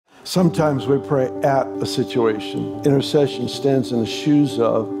Sometimes we pray at a situation. Intercession stands in the shoes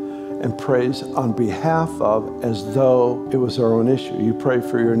of and prays on behalf of as though it was our own issue. You pray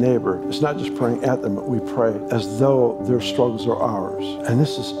for your neighbor. It's not just praying at them, but we pray as though their struggles are ours. And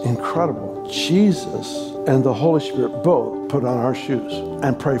this is incredible. Jesus and the Holy Spirit both put on our shoes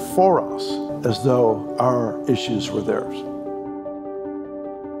and pray for us as though our issues were theirs.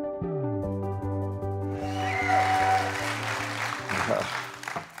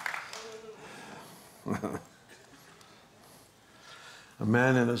 A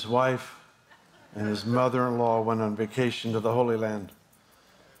man and his wife and his mother-in-law went on vacation to the Holy Land.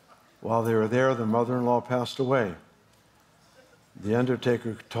 While they were there, the mother-in-law passed away. The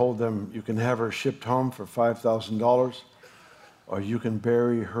undertaker told them, you can have her shipped home for $5,000, or you can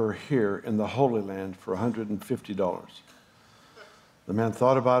bury her here in the Holy Land for $150. The man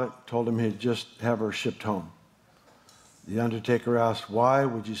thought about it, told him he'd just have her shipped home. The undertaker asked, why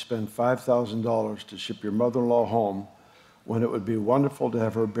would you spend $5,000 to ship your mother-in-law home when it would be wonderful to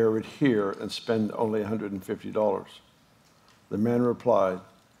have her buried here and spend only $150? The man replied,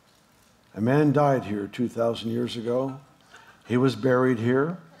 a man died here 2,000 years ago. He was buried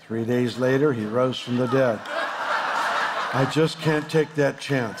here. 3 days later, he rose from the dead. I just can't take that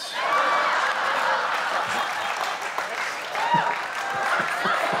chance.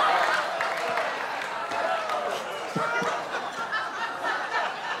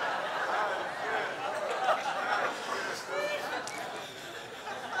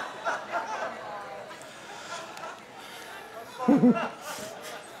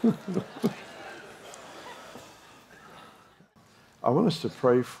 I want us to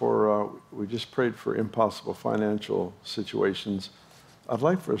pray for, we just prayed for impossible financial situations. I'd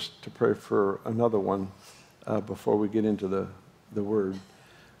like for us to pray for another one before we get into the word.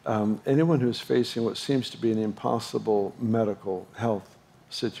 Anyone who's facing what seems to be an impossible medical health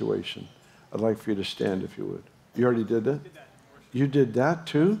situation, I'd like for you to stand if you would. You already did that? You did that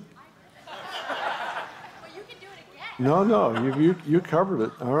too? No, you covered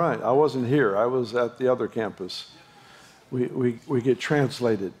it. All right, I wasn't here. I was at the other campus. We get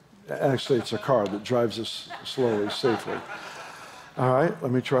translated. Actually, it's a car that drives us slowly, safely. All right,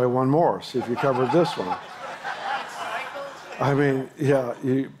 let me try one more. See if you covered this one. I mean, yeah,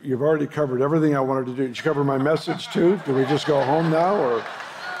 you've already covered everything I wanted to do. Did you cover my message too? Do we just go home now, or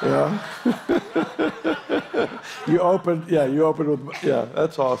yeah? You opened with, yeah,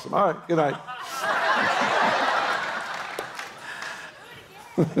 that's awesome. All right, good night.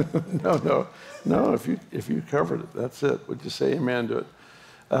 No, if you covered it, that's it. Would you say amen to it?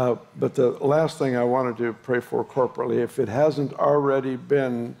 But the last thing I wanted to pray for corporately, if it hasn't already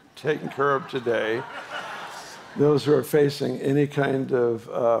been taken care of today, those who are facing any kind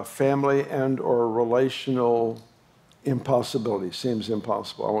of family and or relational impossibility, seems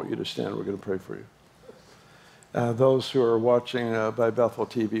impossible, I want you to stand. We're going to pray for you. Those who are watching by Bethel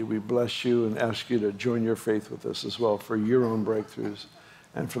TV, we bless you and ask you to join your faith with us as well for your own breakthroughs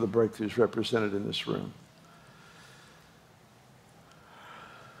and for the breakthroughs represented in this room.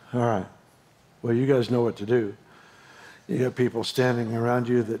 All right. Well, you guys know what to do. You got people standing around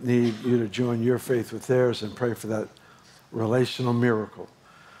you that need you to join your faith with theirs and pray for that relational miracle.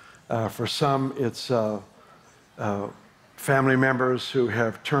 For some, it's family members who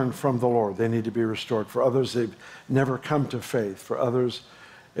have turned from the Lord. They need to be restored. For others, they've never come to faith. For others,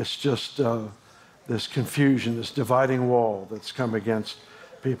 it's just this confusion, this dividing wall that's come against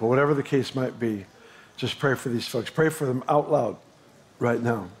people. Whatever the case might be, just pray for these folks. Pray for them out loud right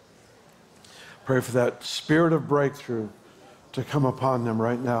now. Pray for that spirit of breakthrough to come upon them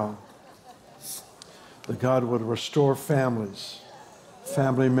right now. That God would restore families,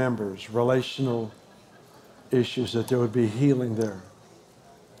 family members, relational issues, that there would be healing there.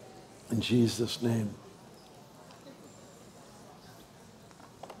 In Jesus' name.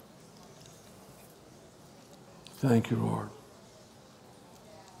 Thank you, Lord.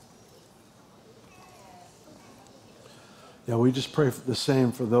 Yeah, we just pray for the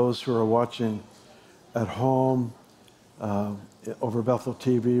same for those who are watching at home, over Bethel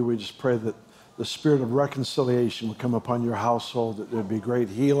TV. We just pray that the spirit of reconciliation would come upon your household, that there'd be great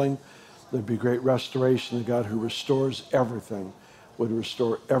healing, there'd be great restoration. The God who restores everything would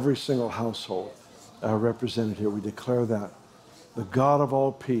restore every single household represented here. We declare that. The God of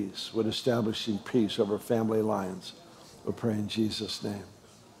all peace would establish peace over family lines. We pray in Jesus' name.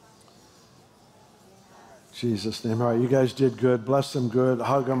 Jesus' name. All right, you guys did good. Bless them good.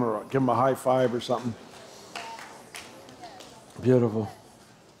 Hug them or give them a high five or something. Beautiful.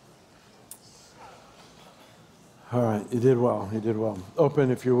 All right, you did well. You did well.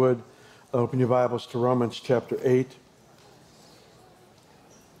 Open, if you would, open your Bibles to Romans chapter 8.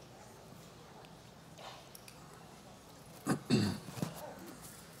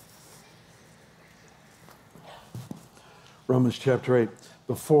 Romans chapter 8.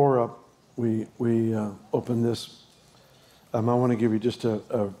 Before we open this, I want to give you just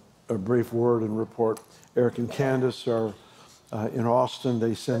a brief word and report. Eric and Candace are in Austin.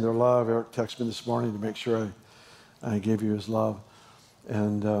 They send their love. Eric texted me this morning to make sure I gave you his love.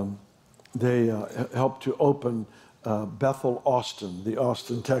 And they helped to open Bethel, Austin, the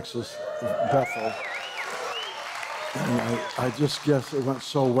Austin, Texas Bethel. And I just guess it went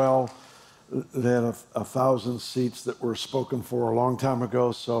so well. They had 1,000 seats that were spoken for a long time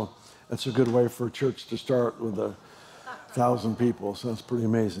ago, so that's a good way for a church to start with 1,000 people, so that's pretty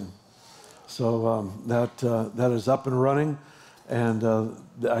amazing. So that is up and running, and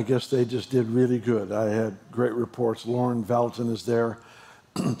I guess they just did really good. I had great reports. Lauren Valentin is there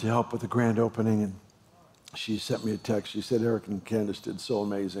to help with the grand opening, and she sent me a text. She said, Eric and Candace did so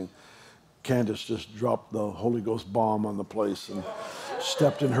amazing. Candace just dropped the Holy Ghost bomb on the place and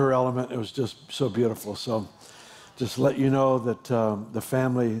stepped in her element. It was just so beautiful. So just let you know that the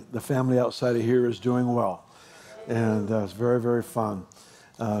family outside of here is doing well. And it's very, very fun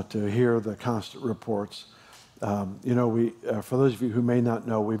to hear the constant reports. We, for those of you who may not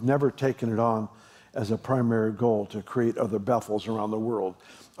know, we've never taken it on as a primary goal to create other Bethels around the world.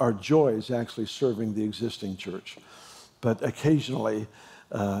 Our joy is actually serving the existing church. But occasionally,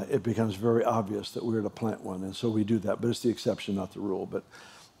 it becomes very obvious that we're to plant one, and so we do that. But it's the exception, not the rule.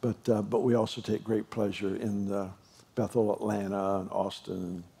 But we also take great pleasure in Bethel, Atlanta, and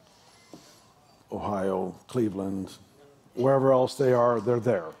Austin, Ohio, Cleveland, wherever else they are, they're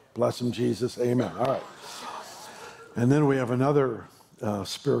there. Bless them, Jesus. Amen. All right. And then we have another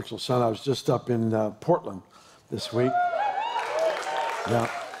spiritual son. I was just up in Portland this week. Yeah,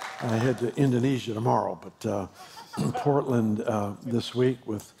 I head to Indonesia tomorrow, but Portland this week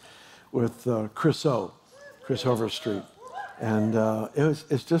with Chris Overstreet, and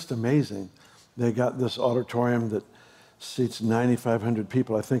it's just amazing. They got this auditorium that seats 9,500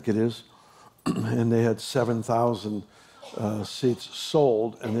 people, I think it is, and they had 7,000 seats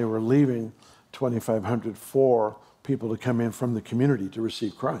sold, and they were leaving 2,500 for people to come in from the community to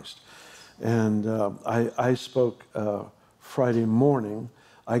receive Christ. And I spoke Friday morning.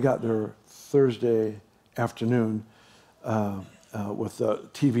 I got there Thursday afternoon with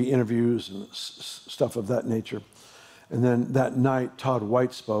TV interviews and stuff of that nature. And then that night, Todd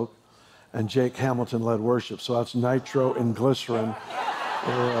White spoke, and Jake Hamilton led worship. So that's nitro and glycerin.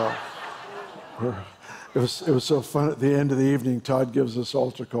 It was so fun. At the end of the evening, Todd gives us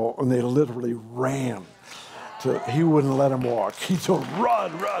altar call, and they literally ran. He wouldn't let them walk. He told them,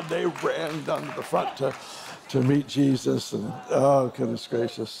 run. They ran down to the front to meet Jesus. And oh, goodness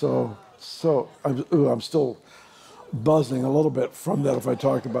gracious. So I'm still buzzing a little bit from that. If I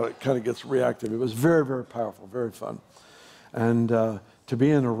talk about it, it kind of gets reactive. It was very, very powerful, very fun. And to be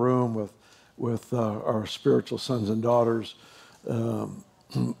in a room with our spiritual sons and daughters,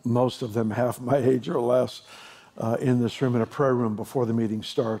 most of them half my age or less, in this room, in a prayer room before the meeting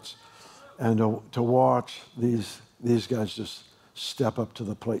starts, and to watch these guys just step up to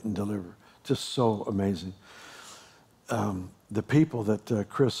the plate and deliver. Just so amazing. The people that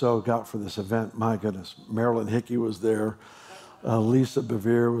Chris O got for this event, my goodness, Marilyn Hickey was there, Lisa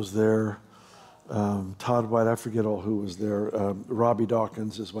Bevere was there, Todd White, I forget all who was there, Robbie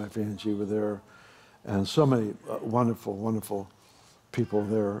Dawkins, his wife Angie, were there, and so many wonderful, wonderful people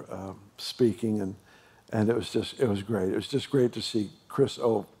there speaking, and it was great. It was just great to see Chris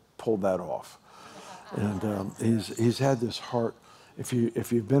O pull that off, and he's had this heart. If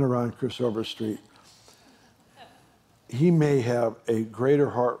you've been around Chris Overstreet, he may have a greater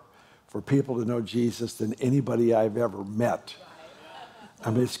heart for people to know Jesus than anybody I've ever met. I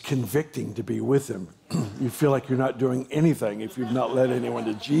mean, it's convicting to be with him. You feel like you're not doing anything if you've not led anyone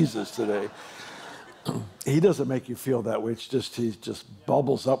to Jesus today. He doesn't make you feel that way. It's just, he just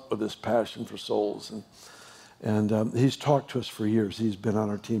bubbles up with his passion for souls. And he's talked to us for years. He's been on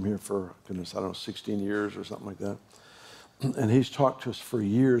our team here for, goodness, I don't know, 16 years or something like that. And he's talked to us for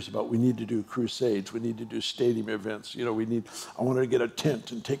years about we need to do crusades, we need to do stadium events. I wanted to get a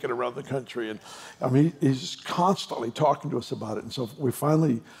tent and take it around the country. And I mean, he's just constantly talking to us about it. And so we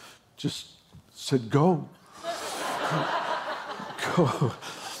finally just said, go. Go.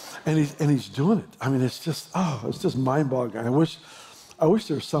 And he's doing it. I mean, it's just mind-boggling. I wish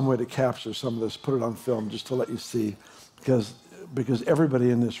there was some way to capture some of this, put it on film just to let you see, because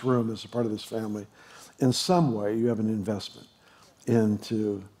everybody in this room is a part of this family. In some way, you have an investment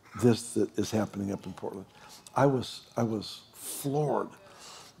into this that is happening up in Portland. I was floored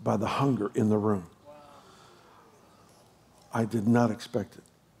by the hunger in the room. I did not expect it.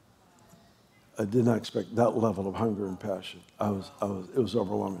 I did not expect that level of hunger and passion. It was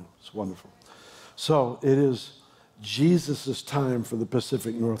overwhelming. It's wonderful. So it is Jesus' time for the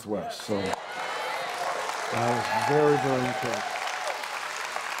Pacific Northwest. So I was very, very encouraged.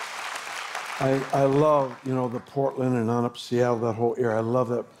 I love, the Portland and on up Seattle, that whole area. I love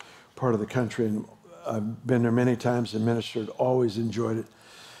that part of the country, and I've been there many times and ministered, always enjoyed it.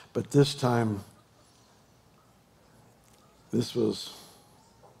 But this time, this was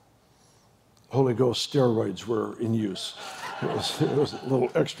Holy Ghost steroids were in use. It was a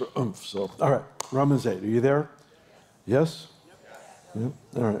little extra oomph. So, all right, Romans 8. Are you there? Yes? Yeah.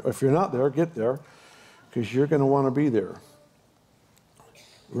 All right. If you're not there, get there, because you're going to want to be there.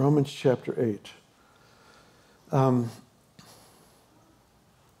 Romans chapter 8.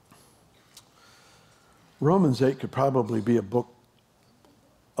 Romans 8 could probably be a book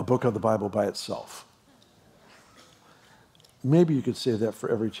of the Bible by itself. Maybe you could say that for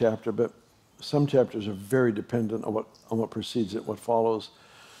every chapter, but some chapters are very dependent on what precedes it, what follows.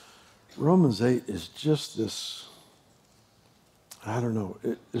 Romans 8 is just this, I don't know,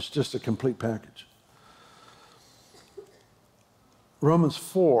 it's just a complete package. Romans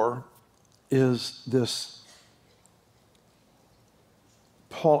 4 is this,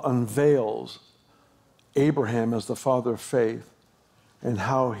 Paul unveils Abraham as the father of faith and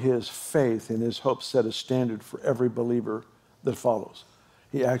how his faith and his hope set a standard for every believer that follows.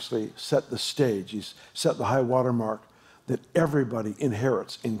 He actually set the stage. He's set the high water mark that everybody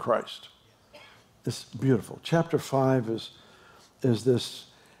inherits in Christ. It's beautiful. Chapter 5 is this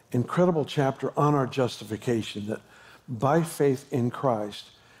incredible chapter on our justification, that by faith in Christ,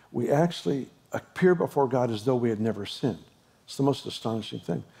 we actually appear before God as though we had never sinned. It's the most astonishing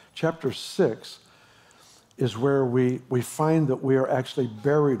thing. Chapter 6 is where we find that we are actually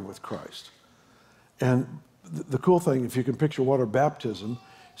buried with Christ. And the cool thing, if you can picture water baptism,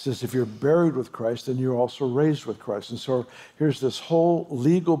 it says if you're buried with Christ, then you're also raised with Christ. And so here's this whole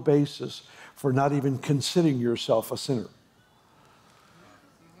legal basis for not even considering yourself a sinner.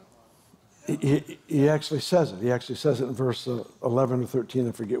 He actually says it. He actually says it in verse 11 or 13,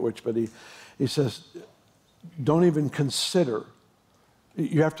 I forget which, but he says, don't even consider.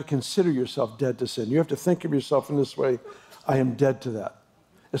 You have to consider yourself dead to sin. You have to think of yourself in this way, I am dead to that.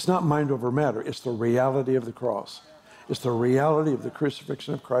 It's not mind over matter. It's the reality of the cross. It's the reality of the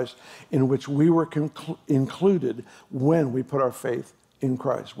crucifixion of Christ, in which we were included when we put our faith in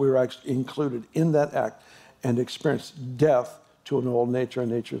Christ. We were actually included in that act and experienced death to an old nature, a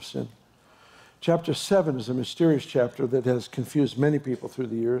nature of sin. Chapter 7 is a mysterious chapter that has confused many people through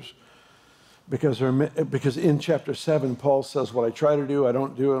the years, because in chapter 7, Paul says, what I try to do, I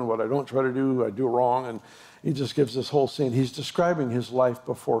don't do, and what I don't try to do, I do wrong. And he just gives this whole scene. He's describing his life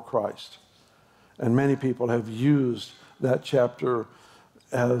before Christ. And many people have used that chapter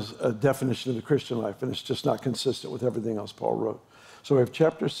as a definition of the Christian life, and it's just not consistent with everything else Paul wrote. So we have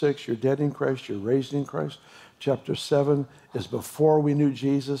chapter 6, you're dead in Christ, you're raised in Christ. Chapter 7 is before we knew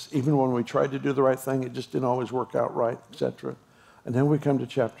Jesus. Even when we tried to do the right thing, it just didn't always work out right, etc. And then we come to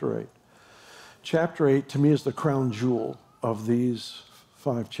chapter 8. Chapter 8, to me, is the crown jewel of these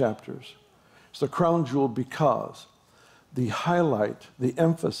 5 chapters. It's the crown jewel because the highlight, the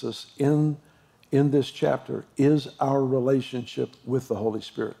emphasis in this chapter is our relationship with the Holy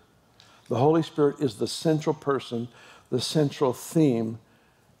Spirit. The Holy Spirit is the central person, the central theme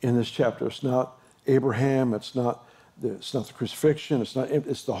in this chapter. It's not Abraham, it's not the crucifixion,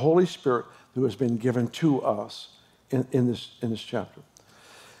 it's the Holy Spirit who has been given to us in this chapter.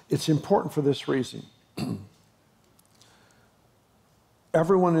 It's important for this reason.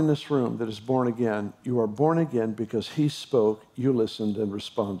 Everyone in this room that is born again, you are born again because he spoke, you listened, and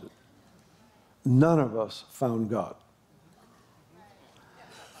responded. None of us found God.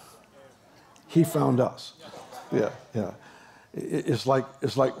 He found us. Yeah. It's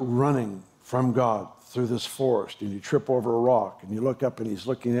like running from God through this forest, and you trip over a rock, and you look up, and he's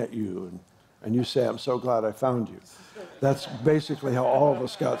looking at you, and you say, I'm so glad I found you. That's basically how all of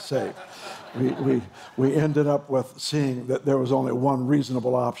us got saved. We ended up with seeing that there was only one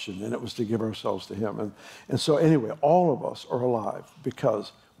reasonable option, and it was to give ourselves to him. And so anyway, all of us are alive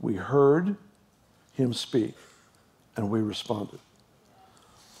because we heard him speak, and we responded.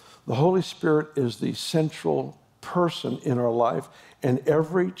 The Holy Spirit is the central person in our life, and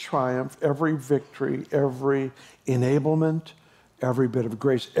every triumph, every victory, every enablement, every bit of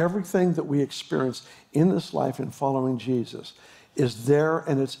grace, everything that we experience in this life in following Jesus is there,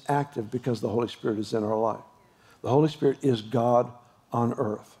 and it's active because the Holy Spirit is in our life. The Holy Spirit is God on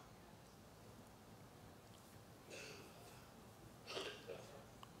earth.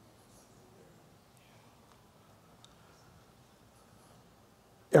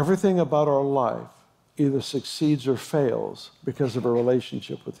 Everything about our life either succeeds or fails because of a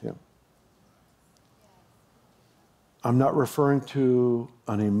relationship with him. I'm not referring to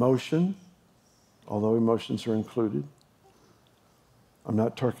an emotion, although emotions are included. I'm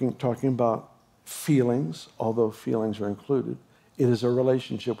not talking about feelings, although feelings are included. It is a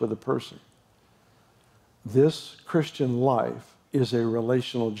relationship with a person. This Christian life is a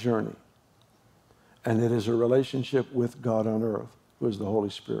relational journey, and it is a relationship with God on earth, who is the Holy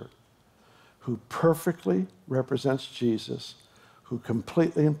Spirit, who perfectly represents Jesus, who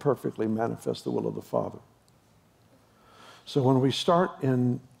completely and perfectly manifests the will of the Father. So when we start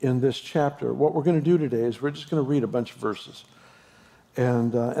in this chapter, what we're going to do today is we're just going to read a bunch of verses.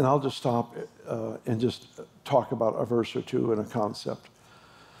 And I'll just stop and just talk about a verse or two and a concept.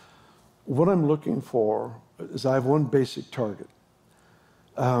 What I'm looking for is I have one basic target.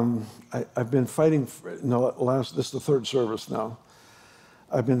 I've been fighting, this is the third service now.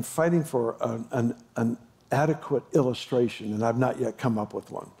 I've been fighting for an adequate illustration, and I've not yet come up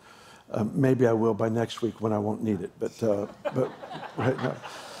with one. Maybe I will by next week when I won't need it, but right now.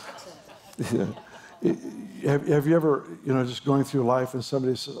 Have you ever, just going through life and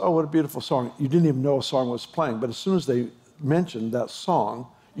somebody says, oh, what a beautiful song. You didn't even know a song was playing, but as soon as they mentioned that song,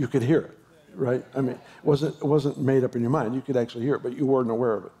 you could hear it, right? I mean, it wasn't made up in your mind. You could actually hear it, but you weren't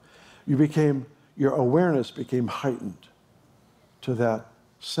aware of it. Your awareness became heightened to that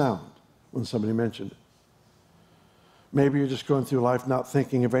sound when somebody mentioned it. Maybe you're just going through life not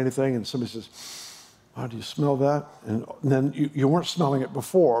thinking of anything, and somebody says, oh, do you smell that? And then you weren't smelling it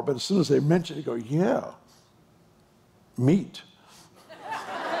before, but as soon as they mention it, you go, yeah, meat.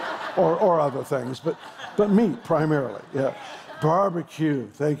 or other things, but meat primarily, yeah. Barbecue,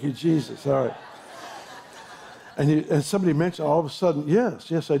 thank you, Jesus, all right. And somebody mentioned all of a sudden,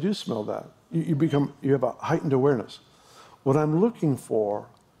 yes, I do smell that. You have a heightened awareness. What I'm looking for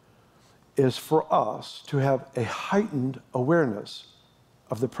is for us to have a heightened awareness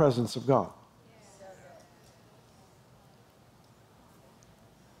of the presence of God.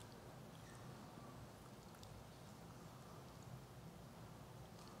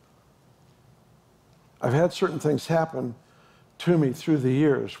 I've had certain things happen to me through the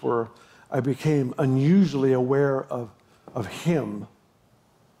years where I became unusually aware of Him.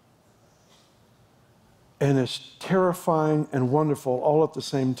 And it's terrifying and wonderful all at the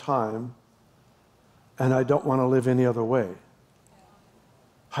same time. And I don't want to live any other way.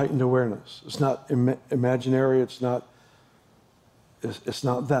 Heightened awareness. It's not imaginary. It's not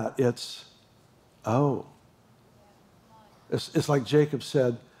that. It's like Jacob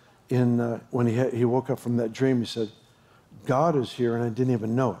said when he woke up from that dream. He said, God is here and I didn't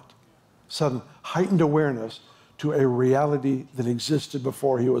even know it. Sudden heightened awareness to a reality that existed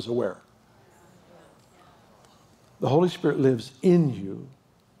before he was aware. The Holy Spirit lives in you.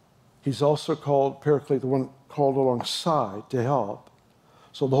 He's also called Paraclete, the one called alongside to help.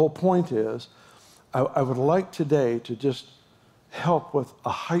 So the whole point is, I would like today to just help with a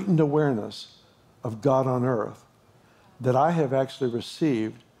heightened awareness of God on earth that I have actually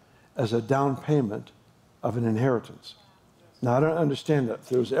received as a down payment of an inheritance. Now, I don't understand that. If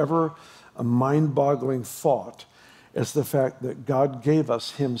there's ever a mind-boggling thought, it's the fact that God gave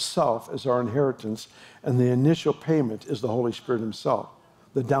us Himself as our inheritance, and the initial payment is the Holy Spirit Himself.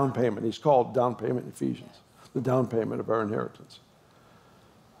 The down payment. He's called down payment in Ephesians. The down payment of our inheritance.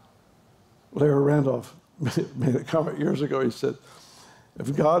 Larry Randolph made a comment years ago. He said,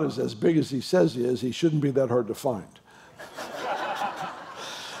 if God is as big as He says He is, He shouldn't be that hard to find.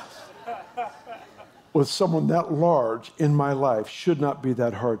 With someone that large in my life should not be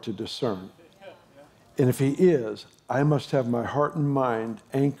that hard to discern. And if He is, I must have my heart and mind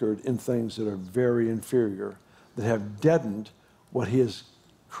anchored in things that are very inferior, that have deadened what He has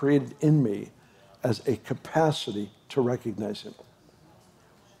created in me as a capacity to recognize Him.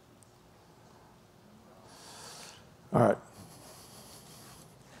 All right.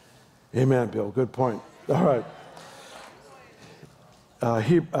 Amen, Bill. Good point. All right.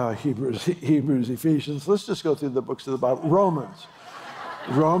 Hebrews, Ephesians. Let's just go through the books of the Bible.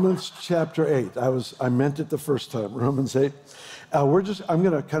 Romans chapter 8. I meant it the first time. Romans 8. I'm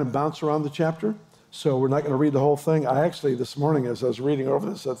going to kind of bounce around the chapter, so we're not going to read the whole thing. I actually, this morning, as I was reading over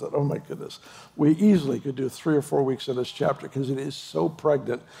this, I thought, oh my goodness, we easily could do 3 or 4 weeks of this chapter because it is so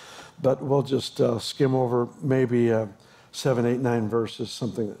pregnant. But we'll just skim over maybe 7, 8, 9 verses,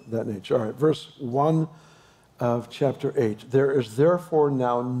 something of that nature. All right, verse 1 of chapter 8. There is therefore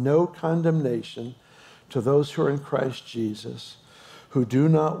now no condemnation to those who are in Christ Jesus, who do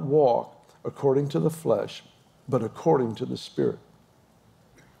not walk according to the flesh, but according to the Spirit.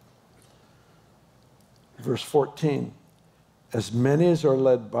 Verse 14. As many as are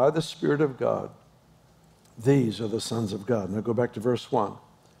led by the Spirit of God, these are the sons of God. Now go back to verse 1.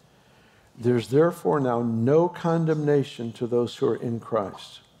 There's therefore now no condemnation to those who are in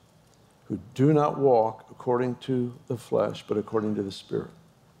Christ, who do not walk according to the flesh, but according to the Spirit.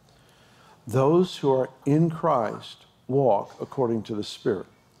 Those who are in Christ walk according to the Spirit.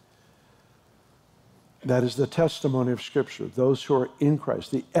 That is the testimony of Scripture. Those who are in Christ.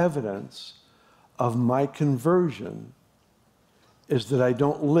 The evidence of my conversion is that I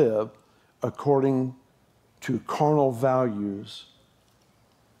don't live according to carnal values,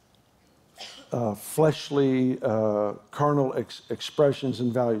 fleshly, carnal expressions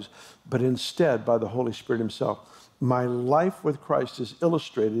and values, but instead by the Holy Spirit himself. My life with Christ is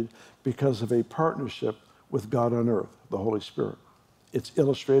illustrated because of a partnership with God on earth, the Holy Spirit. It's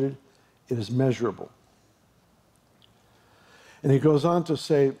illustrated, it is measurable. And he goes on to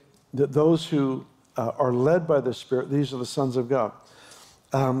say that those who are led by the Spirit, these are the sons of God.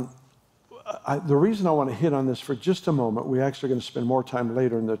 The reason I want to hit on this for just a moment, we're actually going to spend more time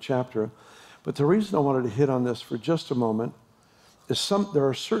later in the chapter, but the reason I wanted to hit on this for just a moment is there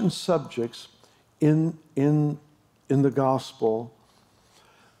are certain subjects in the gospel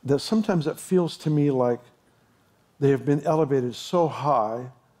that sometimes it feels to me like they have been elevated so high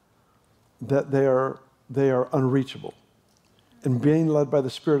that they are unreachable. And being led by the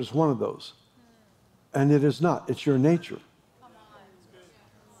Spirit is one of those. And it is not. It's your nature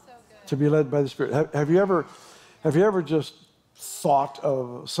to be led by the Spirit. Have you ever just thought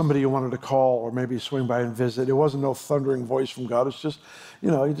of somebody you wanted to call or maybe swing by and visit? It wasn't no thundering voice from God. It's just,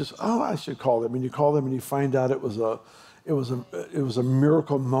 I should call them. And you call them and you find out it was a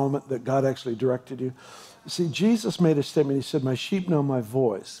miracle moment that God actually directed you. See, Jesus made a statement. He said, "My sheep know my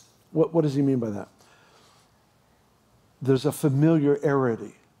voice." What does he mean by that? There's a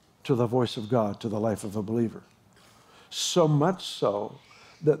familiarity to the voice of God, to the life of a believer. So much so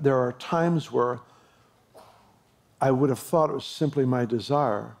that there are times where I would have thought it was simply my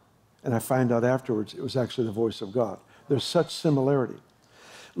desire, and I find out afterwards it was actually the voice of God. There's such similarity.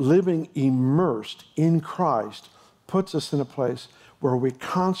 Living immersed in Christ puts us in a place where we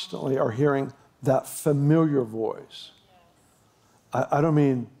constantly are hearing that familiar voice. I don't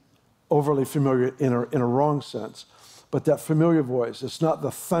mean overly familiar in a wrong sense, but that familiar voice. It's not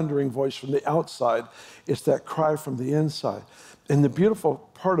the thundering voice from the outside. It's that cry from the inside. And the beautiful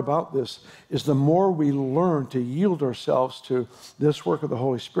part about this is the more we learn to yield ourselves to this work of the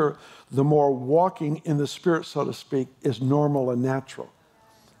Holy Spirit, the more walking in the Spirit, so to speak, is normal and natural.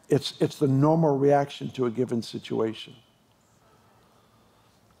 It's the normal reaction to a given situation.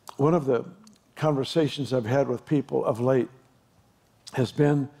 One of the conversations I've had with people of late has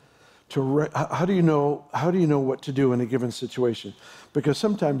been how do you know what to do in a given situation? Because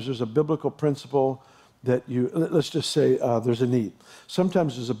sometimes there's a biblical principle that let's just say there's a need.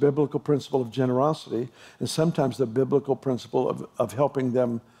 Sometimes there's a biblical principle of generosity, and sometimes the biblical principle of helping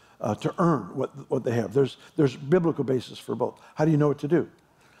them to earn what they have. There's biblical basis for both. How do you know what to do?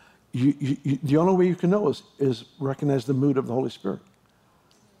 The only way you can know is recognize the mood of the Holy Spirit.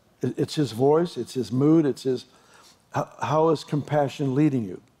 It's his voice, it's his mood, it's his, how is compassion leading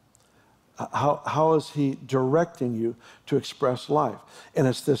you? How is he directing you to express life? And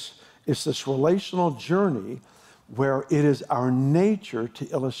it's this relational journey where it is our nature to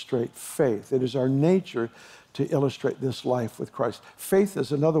illustrate faith. It is our nature to illustrate this life with Christ. Faith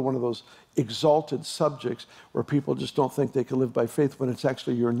is another one of those exalted subjects where people just don't think they can live by faith when it's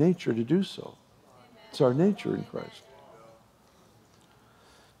actually your nature to do so. It's our nature in Christ.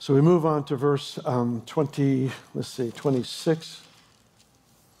 So we move on to verse 26.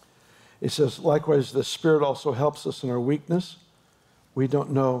 It says, likewise, the Spirit also helps us in our weakness. We don't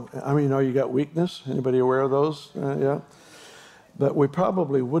know. I mean, you got weakness? Anybody aware of those? Yeah. But we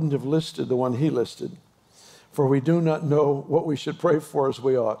probably wouldn't have listed the one he listed. For we do not know what we should pray for as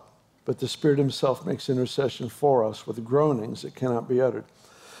we ought. But the Spirit himself makes intercession for us with groanings that cannot be uttered.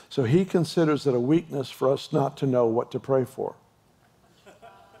 So he considers it a weakness for us not to know what to pray for.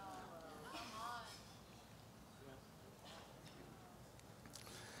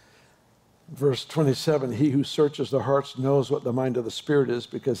 Verse 27, he who searches the hearts knows what the mind of the Spirit is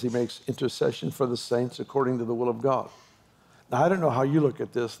because he makes intercession for the saints according to the will of God. Now, I don't know how you look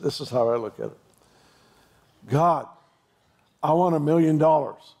at this. This is how I look at it. God, I want $1 million.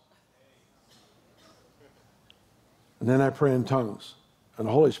 And then I pray in tongues. And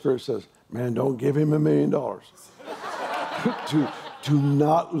the Holy Spirit says, man, don't give him $1 million. Do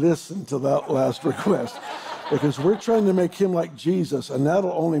not listen to that last request. Because we're trying to make him like Jesus, and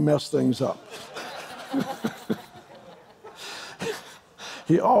that'll only mess things up.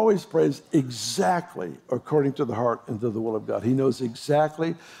 He always prays exactly according to the heart and to the will of God. He knows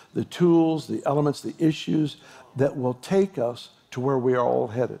exactly the tools, the elements, the issues that will take us to where we are all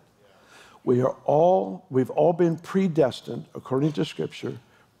headed. we've all been predestined, according to Scripture,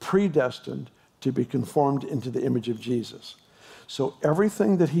 predestined to be conformed into the image of Jesus. So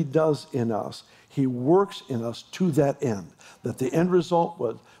everything that he does in us, he works in us to that end, that the end result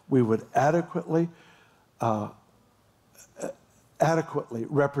was we would adequately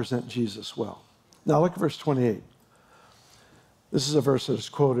represent Jesus well. Now look at verse 28. This is a verse that is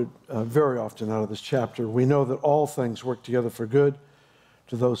quoted very often out of this chapter. We know that all things work together for good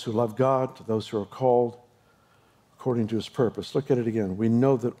to those who love God, to those who are called according to his purpose. Look at it again. We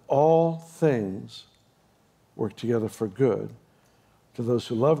know that all things work together for good to those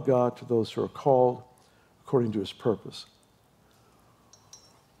who love God, to those who are called according to his purpose.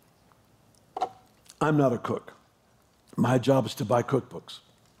 I'm not a cook. My job is to buy cookbooks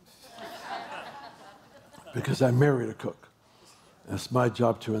because I married a cook. It's my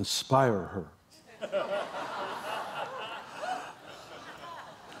job to inspire her.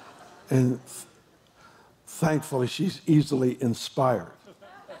 And thankfully, she's easily inspired.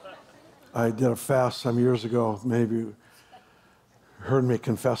 I did a fast some years ago. Maybe you heard me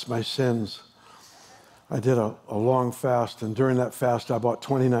confess my sins. I did a long fast, and during that fast, I bought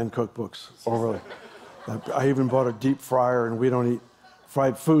 29 cookbooks. I even bought a deep fryer, and we don't eat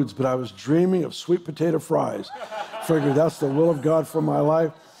fried foods, but I was dreaming of sweet potato fries. Figured that's the will of God for my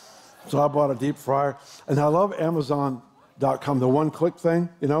life. So I bought a deep fryer. And I love Amazon.com, the one-click thing,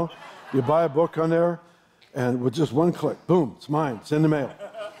 you know? You buy a book on there, and with just one click, boom, it's mine, it's in the mail.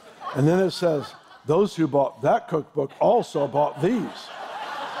 And then it says, those who bought that cookbook also bought these.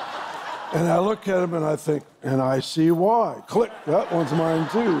 And I look at them and I think, and I see why. Click, that one's mine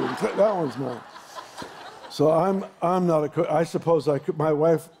too, and click, that one's mine. So I'm not a cook. I suppose I could. My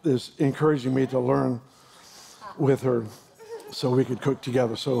wife is encouraging me to learn with her so we could cook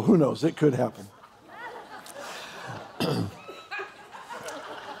together. So who knows, it could happen.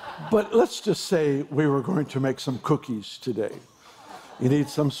 But let's just say we were going to make some cookies today. You need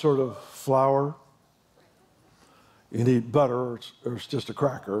some sort of flour. You need butter, or it's just a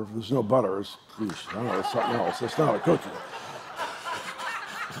cracker. If there's no butter, it's something else. It's not a cookie.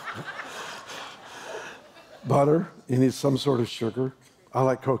 Butter, you need some sort of sugar. I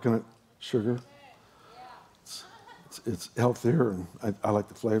like coconut sugar. It's healthier, and I like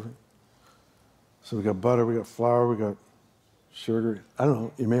the flavor. So we got butter, we got flour, we got sugar. I don't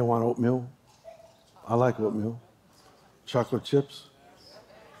know, you may want oatmeal. I like oatmeal. Chocolate chips.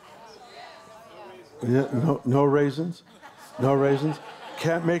 Yeah, no raisins. No raisins.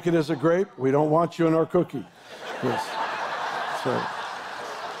 Can't make it as a grape. We don't want you in our cookie. Yes. So,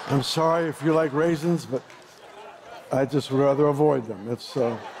 I'm sorry if you like raisins, but I just would rather avoid them.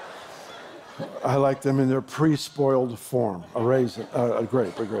 I like them in their pre-spoiled form. A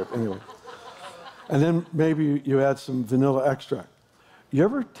grape, anyway. And then maybe you add some vanilla extract. You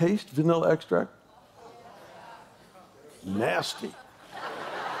ever taste vanilla extract? Nasty.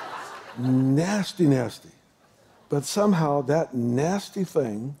 Nasty, nasty. But somehow that nasty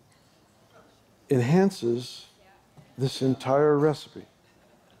thing enhances this entire recipe.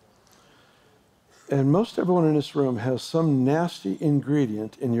 And most everyone in this room has some nasty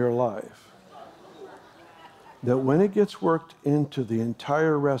ingredient in your life that when it gets worked into the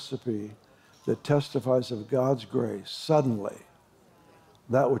entire recipe that testifies of God's grace, suddenly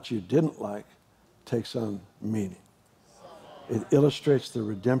that which you didn't like takes on meaning. It illustrates the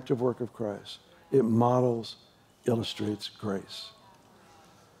redemptive work of Christ. It models, illustrates grace.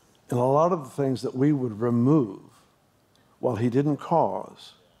 And a lot of the things that we would remove, while he didn't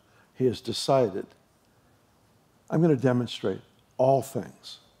cause, he has decided, I'm going to demonstrate all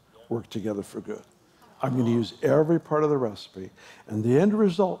things work together for good. I'm going to use every part of the recipe, and the end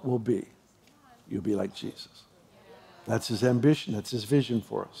result will be, you'll be like Jesus. That's his ambition, that's his vision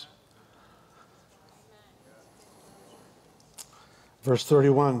for us. Verse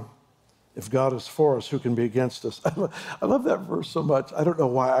 31, if God is for us, who can be against us? I love that verse so much. I don't know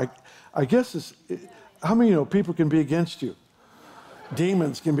why. I guess how many people can be against you?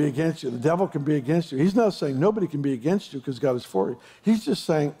 Demons can be against you. The devil can be against you. He's not saying nobody can be against you because God is for you. He's just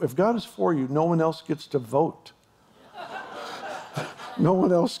saying if God is for you, no one else gets to vote. No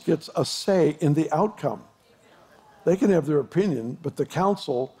one else gets a say in the outcome. They can have their opinion, but the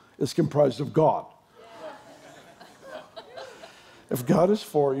council is comprised of God. If God is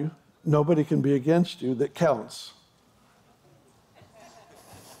for you, nobody can be against you that counts.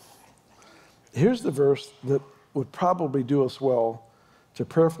 Here's the verse that would probably do us well to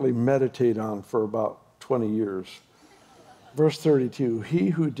prayerfully meditate on for about 20 years. Verse 32, he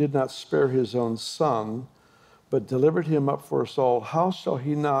who did not spare his own son, but delivered him up for us all, how shall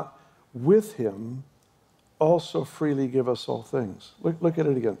he not with him also freely give us all things? Look at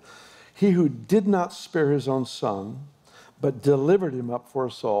it again. He who did not spare his own son, but delivered him up for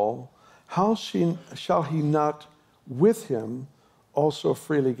us all, how shall he not with him also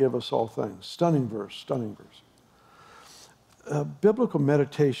freely give us all things? Stunning verse, stunning verse. Biblical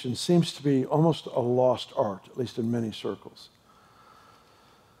meditation seems to be almost a lost art, at least in many circles.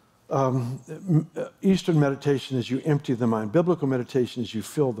 Eastern meditation is you empty the mind. Biblical meditation is you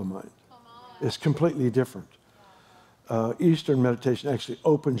fill the mind. It's completely different. Eastern meditation actually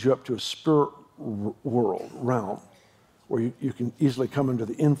opens you up to a spirit realm where you can easily come under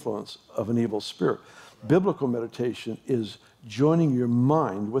the influence of an evil spirit. Biblical meditation is joining your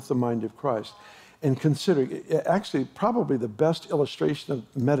mind with the mind of Christ and considering, actually probably the best illustration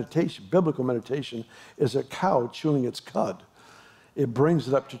of meditation, biblical meditation, is a cow chewing its cud. It brings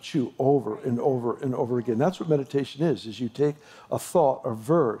it up to chew over and over and over again. That's what meditation is you take a thought, a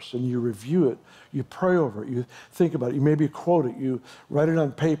verse, and you review it, you pray over it, you think about it, you maybe quote it, you write it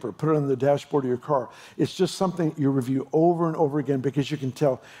on paper, put it on the dashboard of your car. It's just something you review over and over again because you can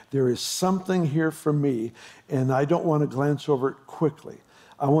tell there is something here for me, and I don't want to glance over it quickly.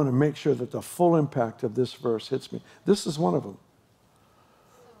 I want to make sure that the full impact of this verse hits me. This is one of them.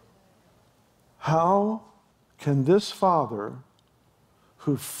 How can this Father,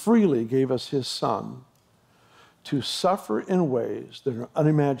 who freely gave us his Son, to suffer in ways that are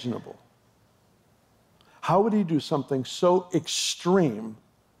unimaginable? How would he do something so extreme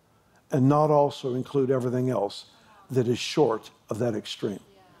and not also include everything else that is short of that extreme?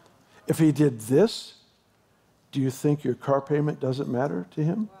 If he did this, do you think your car payment doesn't matter to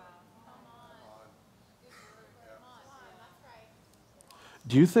him?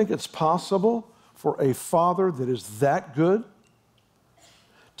 Do you think it's possible for a father that is that good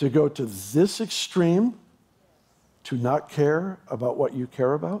to go to this extreme to not care about what you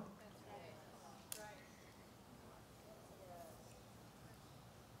care about?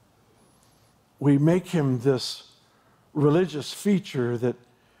 We make him this religious feature that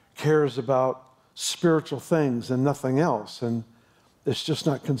cares about spiritual things and nothing else, and it's just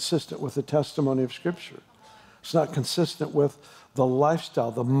not consistent with the testimony of Scripture. It's not consistent with the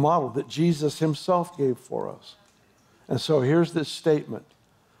lifestyle, the model that Jesus himself gave for us. And so here's this statement,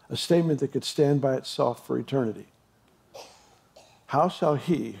 a statement that could stand by itself for eternity. How shall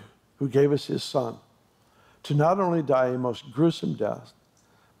he who gave us his Son to not only die a most gruesome death,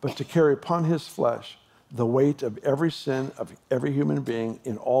 but to carry upon his flesh the weight of every sin of every human being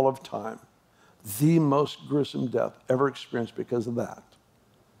in all of time, the most gruesome death ever experienced because of that?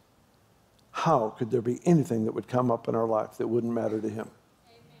 How could there be anything that would come up in our life that wouldn't matter to him?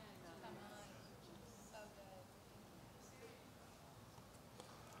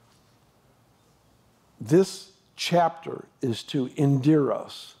 This chapter is to endear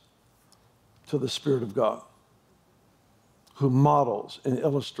us to the Spirit of God, who models and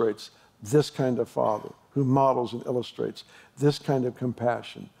illustrates this kind of Father, who models and illustrates this kind of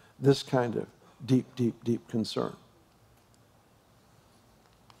compassion, this kind of deep, deep, deep concern.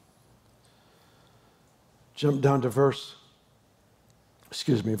 Jump down to verse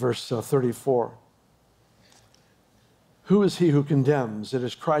 34. Who is he who condemns? It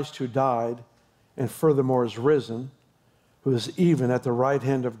is Christ who died and furthermore is risen, who is even at the right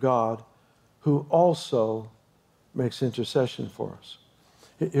hand of God, who also makes intercession for us.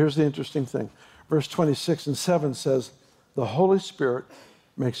 Here's the interesting thing. Verse 26 and 7 says, the Holy Spirit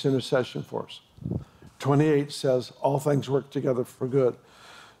makes intercession for us. 28 says, all things work together for good.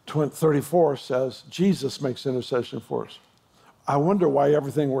 34 says, Jesus makes intercession for us. I wonder why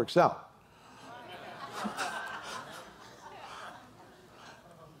everything works out.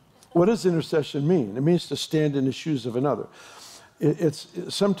 What does intercession mean? It means to stand in the shoes of another.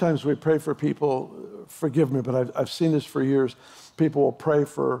 Sometimes we pray for people, forgive me, but I've seen this for years. People will pray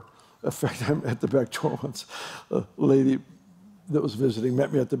for, in fact, I'm at the back door once. A lady that was visiting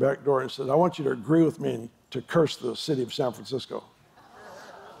met me at the back door and said, I want you to agree with me and to curse the city of San Francisco.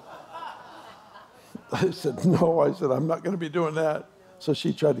 I said, no. I said, I'm not going to be doing that. So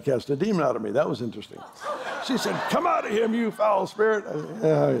she tried to cast a demon out of me. That was interesting. She said, come out of him, you foul spirit. I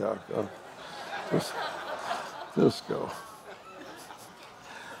said, yeah, go. Just go.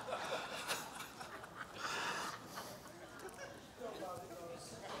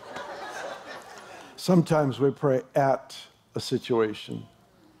 Sometimes we pray at a situation.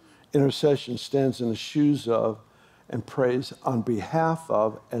 Intercession stands in the shoes of and prays on behalf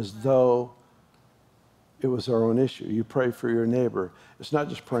of, as though it was our own issue. You pray for your neighbor. It's not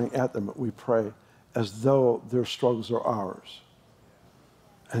just praying at them, but we pray as though their struggles are ours.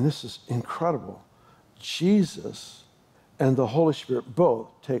 And this is incredible. Jesus and the Holy Spirit both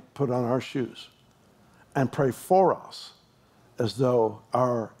put on our shoes and pray for us as though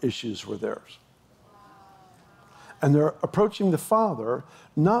our issues were theirs. And they're approaching the Father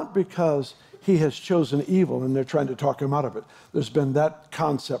not because he has chosen evil and they're trying to talk him out of it. There's been that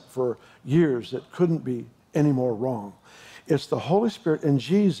concept for years that couldn't be any more wrong. It's the Holy Spirit and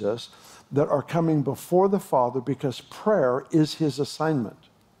Jesus that are coming before the Father because prayer is his assignment.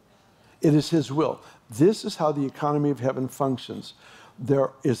 It is his will. This is how the economy of heaven functions.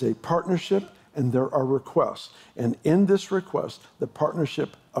 There is a partnership and there are requests. And in this request, the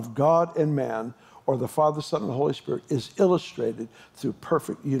partnership of God and man, or the Father, Son, and the Holy Spirit, is illustrated through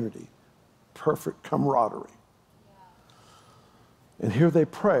perfect unity, perfect camaraderie. And here they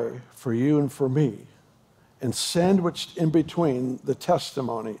pray for you and for me. And sandwiched in between the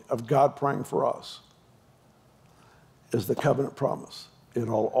testimony of God praying for us is the covenant promise.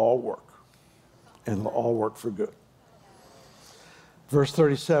 It'll all work. And it'll all work for good. Verse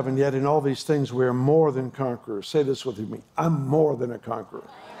 37, yet in all these things we are more than conquerors. Say this with me. I'm more than a conqueror.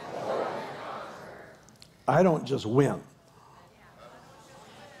 I don't just win.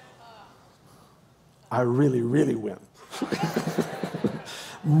 I really, really win.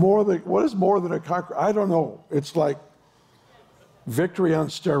 What is more than a conqueror? I don't know. It's like victory on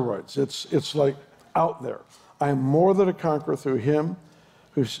steroids. It's like out there. I am more than a conqueror through him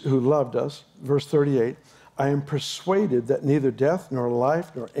who loved us. Verse 38, I am persuaded that neither death, nor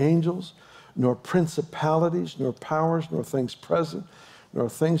life, nor angels, nor principalities, nor powers, nor things present, nor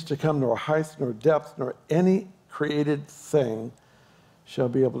things to come, nor height, nor depth, nor any created thing shall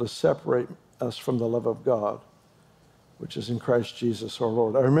be able to separate us from the love of God, which is in Christ Jesus our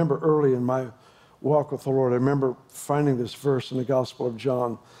Lord. I remember early in my walk with the Lord, I remember finding this verse in the Gospel of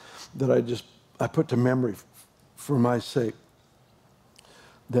John that I put to memory for my sake,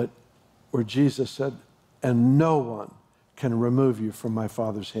 that where Jesus said, and no one can remove you from my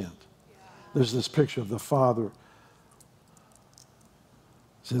Father's hand. There's this picture of the Father.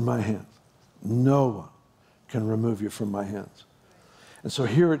 It's in my hands. No one can remove you from my hands. And so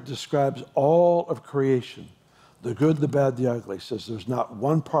here it describes all of creation, the good, the bad, the ugly. It says there's not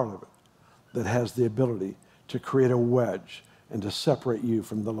one part of it that has the ability to create a wedge and to separate you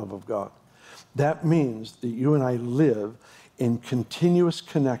from the love of God. That means that you and I live in continuous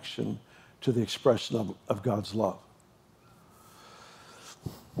connection to the expression of God's love.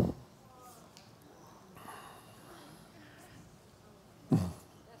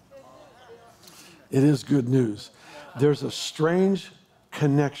 It is good news. There's a strange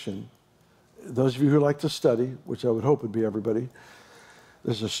connection. Those of you who like to study, which I would hope would be everybody,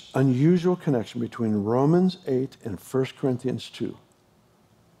 there's an unusual connection between Romans 8 and 1 Corinthians 2.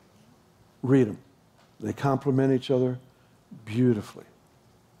 Read them. They complement each other beautifully.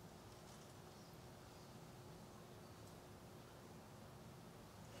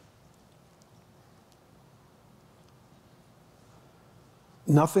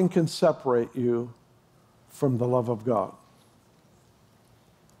 Nothing can separate you from the love of God.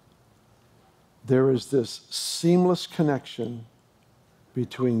 There is this seamless connection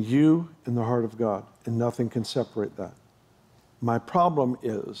between you and the heart of God, and nothing can separate that. My problem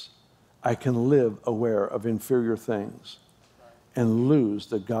is I can live aware of inferior things and lose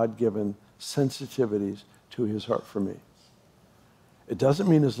the God-given sensitivities to his heart for me. It doesn't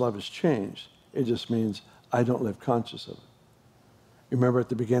mean his love has changed. It just means I don't live conscious of it. You remember at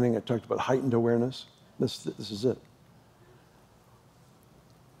the beginning I talked about heightened awareness? This is it.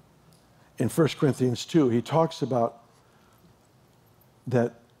 In 1 Corinthians 2, he talks about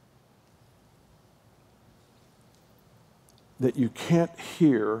that you can't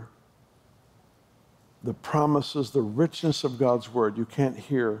hear the promises, the richness of God's word, you can't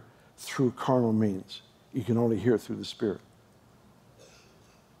hear through carnal means. You can only hear through the Spirit.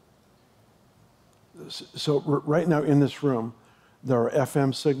 So right now in this room, there are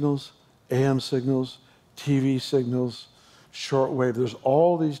FM signals, AM signals, TV signals, shortwave. There's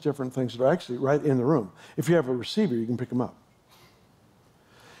all these different things that are actually right in the room. If you have a receiver, you can pick them up.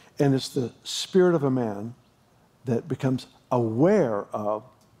 And it's the spirit of a man that becomes aware of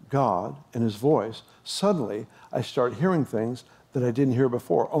God and his voice. Suddenly, I start hearing things that I didn't hear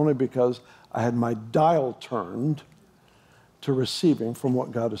before, only because I had my dial turned to receiving from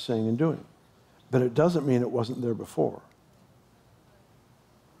what God is saying and doing. But it doesn't mean it wasn't there before.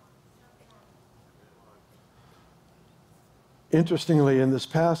 Interestingly, in this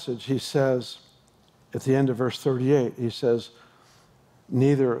passage, he says, at the end of verse 38, he says,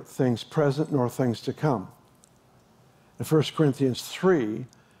 neither things present nor things to come. In 1 Corinthians 3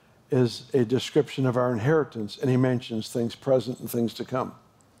 is a description of our inheritance, and he mentions things present and things to come.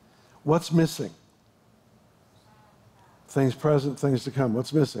 What's missing? Things present, things to come.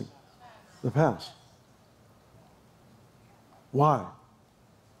 What's missing? The past. Why?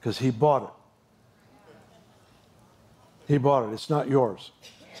 Because he bought it. He bought it. It's not yours.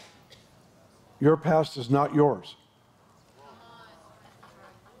 Your past is not yours.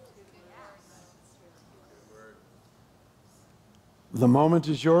 The moment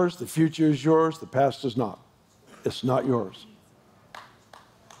is yours, the future is yours, the past is not. It's not yours.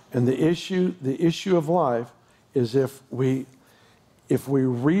 And the issue of life is if we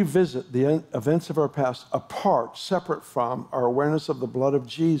revisit the events of our past apart, separate from our awareness of the blood of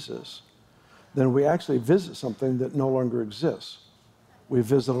Jesus, then we actually visit something that no longer exists. We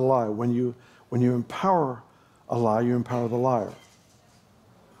visit a lie. When you empower a lie, you empower the liar.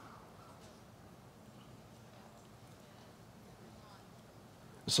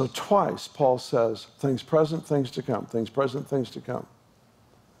 So twice, Paul says, things present, things to come, things present, things to come.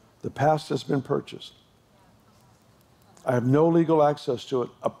 The past has been purchased. I have no legal access to it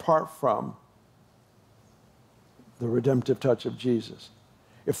apart from the redemptive touch of Jesus.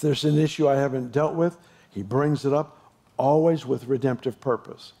 If there's an issue I haven't dealt with, he brings it up, always with redemptive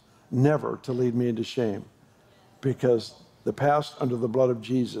purpose, never to lead me into shame, because the past under the blood of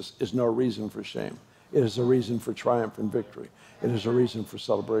Jesus is no reason for shame. It is a reason for triumph and victory. It is a reason for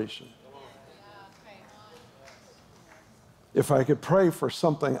celebration. If I could pray for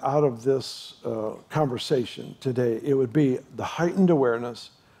something out of this conversation today, it would be the heightened awareness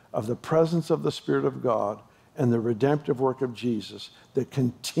of the presence of the Spirit of God and the redemptive work of Jesus that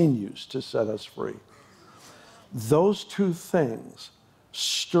continues to set us free. Those two things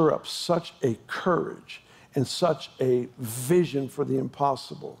stir up such a courage and such a vision for the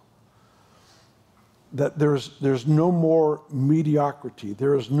impossible that there's no more mediocrity.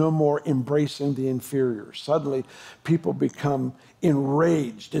 There is no more embracing the inferior. Suddenly, people become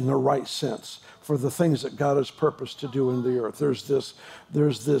enraged in the right sense for the things that God has purposed to do in the earth. There's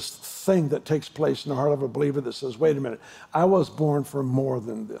this thing that takes place in the heart of a believer that says, wait a minute, I was born for more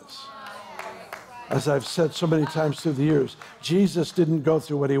than this. As I've said so many times through the years, Jesus didn't go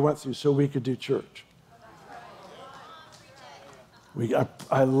through what he went through so we could do church. I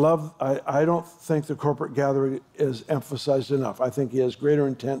don't think the corporate gathering is emphasized enough. I think he has greater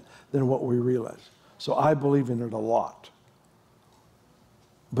intent than what we realize. So I believe in it a lot.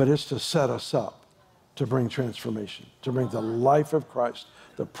 But it's to set us up to bring transformation, to bring the life of Christ,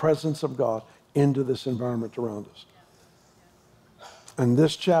 the presence of God into this environment around us. And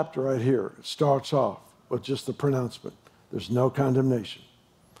this chapter right here starts off with just the pronouncement. There's no condemnation.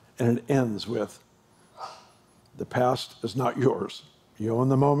 And it ends with, the past is not yours. You own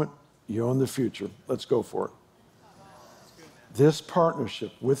the moment, you own the future. Let's go for it. This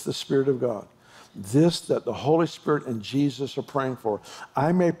partnership with the Spirit of God, this that the Holy Spirit and Jesus are praying for.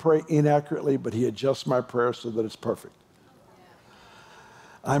 I may pray inaccurately, but he adjusts my prayer so that it's perfect.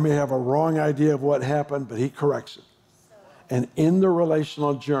 I may have a wrong idea of what happened, but he corrects it. And in the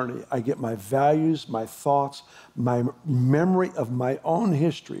relational journey, I get my values, my thoughts, my memory of my own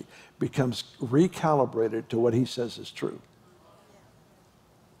history becomes recalibrated to what he says is true.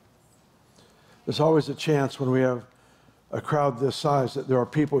 There's always a chance when we have a crowd this size that there are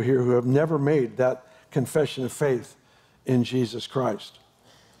people here who have never made that confession of faith in Jesus Christ.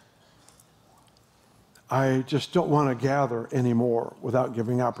 I just don't want to gather anymore without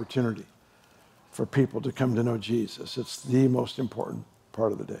giving opportunity for people to come to know Jesus. It's the most important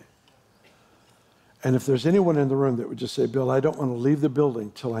part of the day. And if there's anyone in the room that would just say, Bill, I don't want to leave the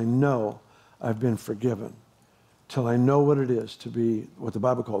building till I know I've been forgiven, till I know what it is to be what the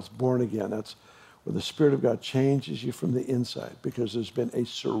Bible calls born again. That's where the Spirit of God changes you from the inside because there's been a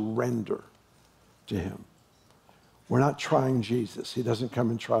surrender to him. We're not trying Jesus. He doesn't come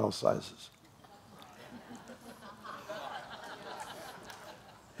in trial sizes.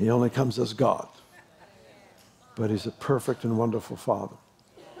 He only comes as God. But he's a perfect and wonderful Father.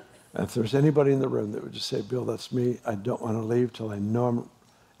 And if there's anybody in the room that would just say, Bill, that's me. I don't want to leave till I know I'm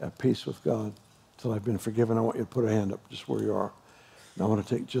at peace with God, till I've been forgiven. I want you to put a hand up just where you are. And I want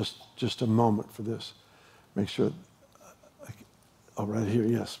to take just a moment for this. Make sure, oh, right here,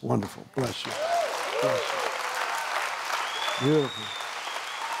 yes, wonderful. Bless you. Bless you. Beautiful.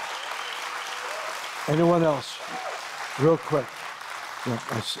 Anyone else? Real quick. Yeah,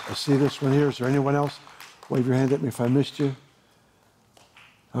 I see this one here. Is there anyone else? Wave your hand at me if I missed you.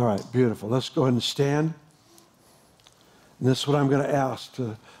 All right, beautiful. Let's go ahead and stand. And this is what I'm going to ask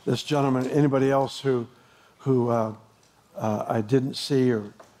to this gentleman, anybody else who I didn't see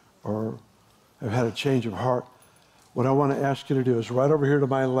or have had a change of heart. What I want to ask you to do is right over here to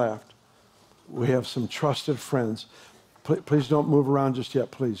my left, we have some trusted friends. Please don't move around just yet,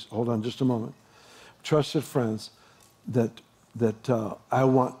 please. Hold on just a moment. Trusted friends that I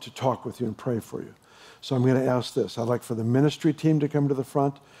want to talk with you and pray for you. So I'm going to ask this. I'd like for the ministry team to come to the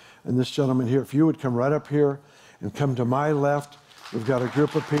front, and this gentleman here, if you would come right up here and come to my left. We've got a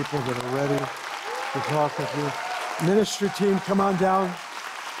group of people that are ready to talk with you. Ministry team, come on down.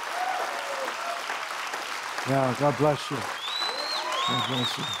 Yeah, God bless you. God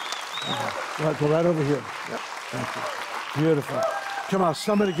bless you. Right, go right over here. Yep, thank you. Beautiful. Come on,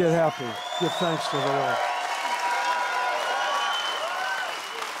 somebody get happy. Give thanks to the Lord.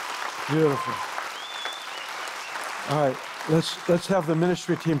 Beautiful. All right, let's have the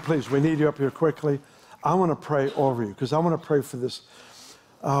ministry team, please. We need you up here quickly. I want to pray over you because I want to pray for this.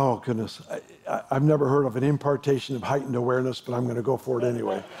 Oh, goodness. I've never heard of an impartation of heightened awareness, but I'm going to go for it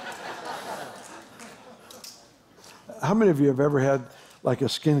anyway. How many of you have ever had like a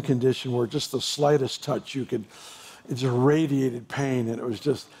skin condition where just the slightest touch it just radiated pain, and it was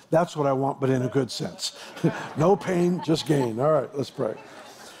just, that's what I want, but in a good sense. No pain, just gain. All right, let's pray.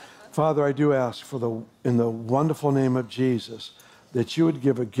 Father, I do ask in the wonderful name of Jesus that you would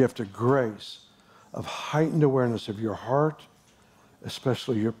give a gift of grace, of heightened awareness of your heart,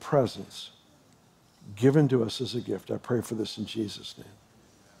 especially your presence, given to us as a gift. I pray for this in Jesus'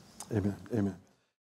 name. Amen. Amen.